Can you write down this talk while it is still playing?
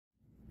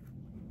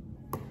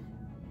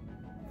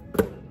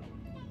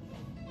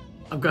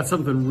I've got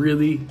something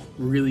really,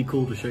 really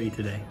cool to show you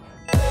today.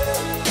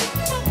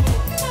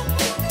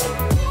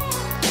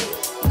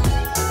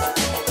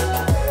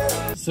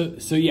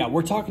 So yeah,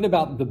 we're talking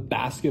about the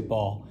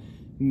basketball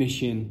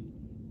mission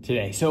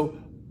today. So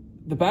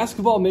the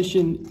basketball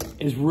mission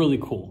is really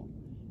cool.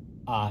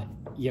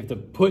 You have to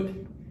put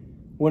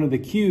one of the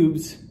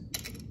cubes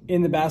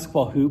in the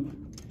basketball hoop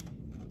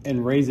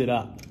and raise it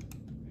up.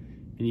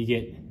 And you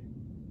get,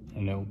 I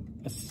don't know,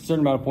 a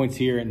certain amount of points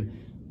here and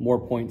more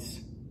points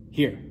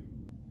here.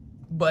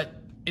 But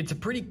it's a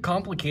pretty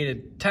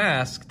complicated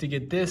task to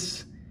get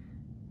this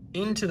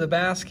into the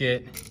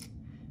basket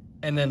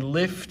and then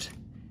lift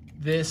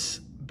this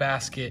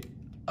basket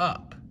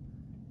up.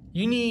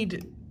 You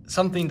need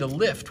something to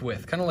lift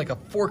with, kind of like a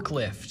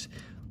forklift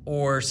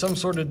or some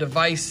sort of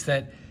device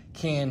that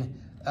can,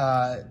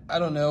 I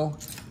don't know,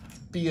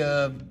 be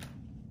a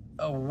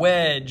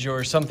wedge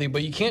or something,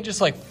 but you can't just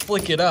like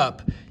flick it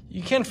up.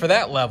 You can for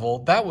that level,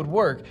 that would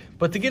work.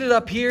 But to get it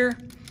up here,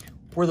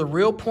 where the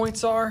real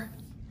points are,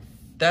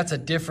 that's a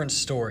different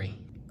story.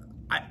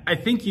 I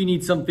think you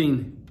need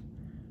something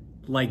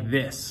like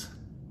this.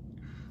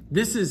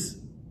 This is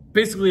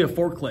basically a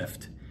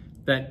forklift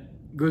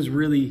that goes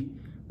really,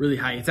 really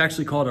high. It's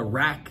actually called a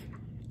rack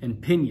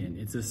and pinion.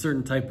 It's a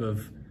certain type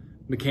of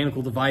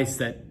mechanical device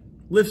that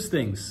lifts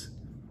things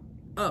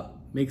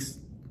up,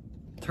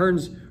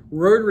 turns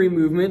rotary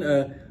movement,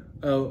 a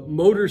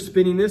motor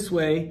spinning this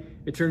way,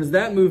 it turns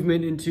that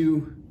movement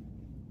into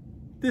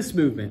this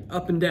movement,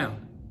 up and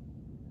down.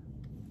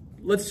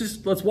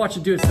 Let's watch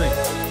it do its thing.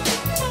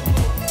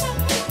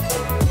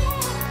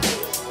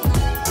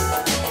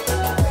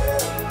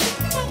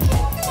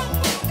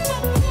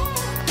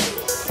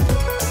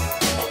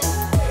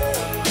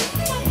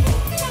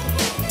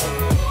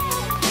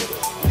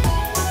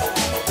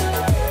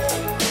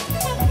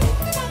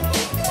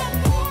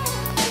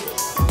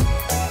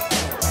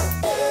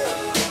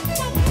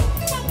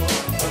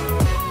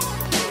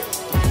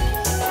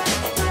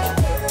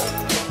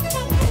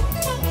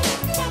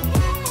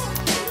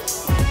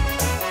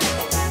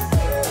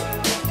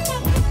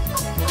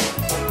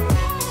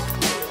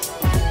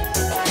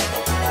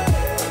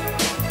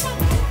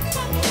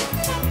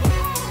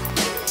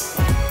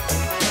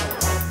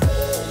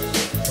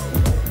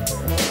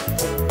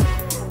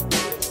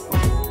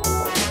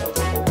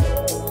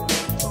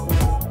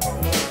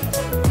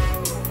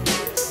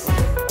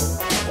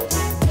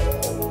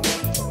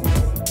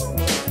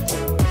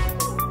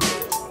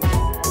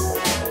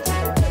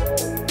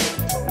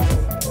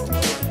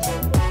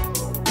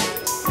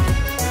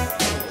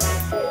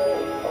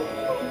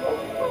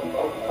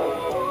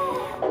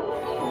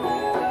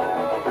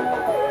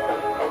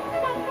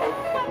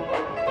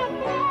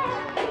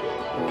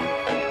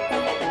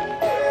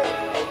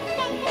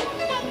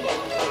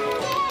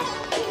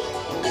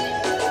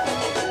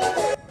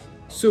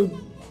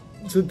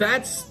 So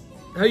that's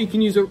how you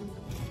can use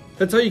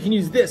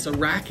this, a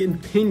rack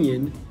and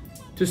pinion,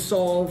 to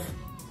solve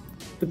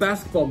the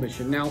basketball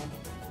mission. Now,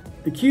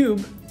 the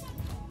cube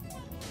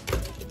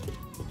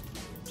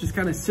just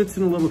kind of sits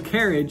in a little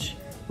carriage,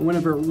 and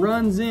whenever it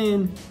runs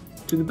in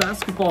to the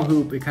basketball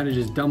hoop, it kind of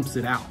just dumps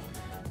it out,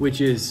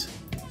 which is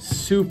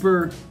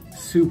super,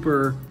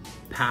 super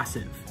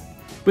passive.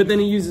 But then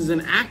it uses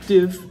an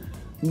active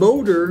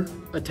motor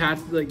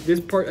attached, like this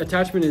part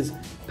attachment is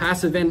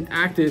passive and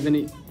active, and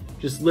it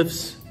just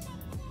lifts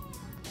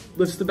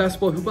the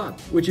basketball hoop up,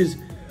 which is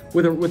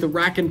with a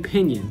rack and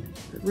pinion.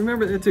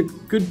 Remember, that's a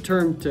good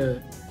term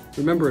to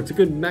remember. It's a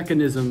good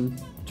mechanism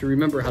to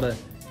remember how to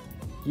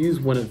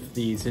use one of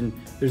these. And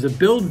there's a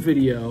build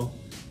video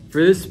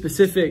for this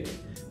specific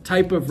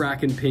type of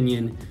rack and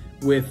pinion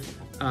with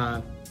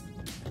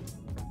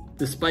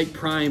the Spike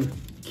Prime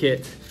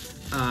kit,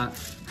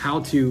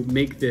 how to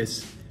make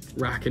this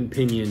rack and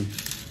pinion.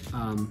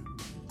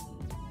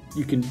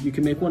 You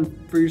can make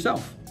one for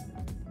yourself.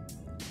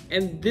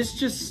 And this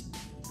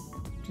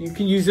you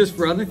can use this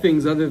for other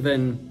things other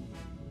than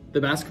the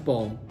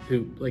basketball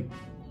hoop,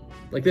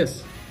 like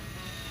this,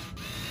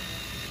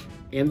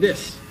 and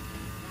this.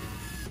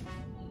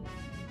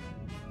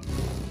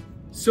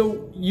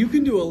 So you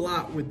can do a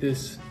lot with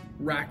this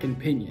rack and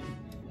pinion.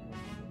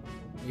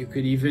 You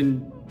could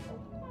even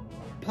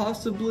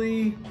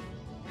possibly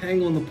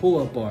hang on the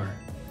pull-up bar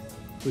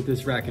with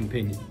this rack and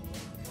pinion.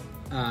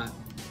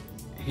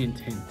 Hint,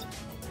 hint.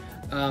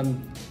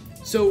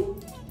 So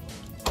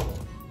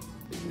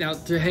now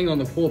to hang on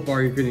the pull-up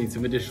bar, you're gonna need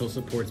some additional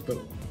supports, but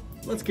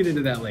let's get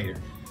into that later.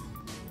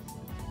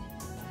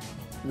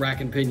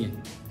 Rack and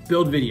pinion,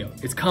 build video,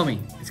 it's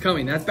coming,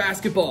 that's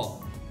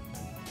basketball.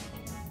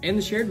 And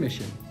the shared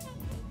mission,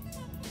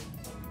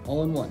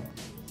 all in one.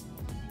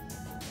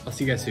 I'll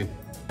see you guys soon.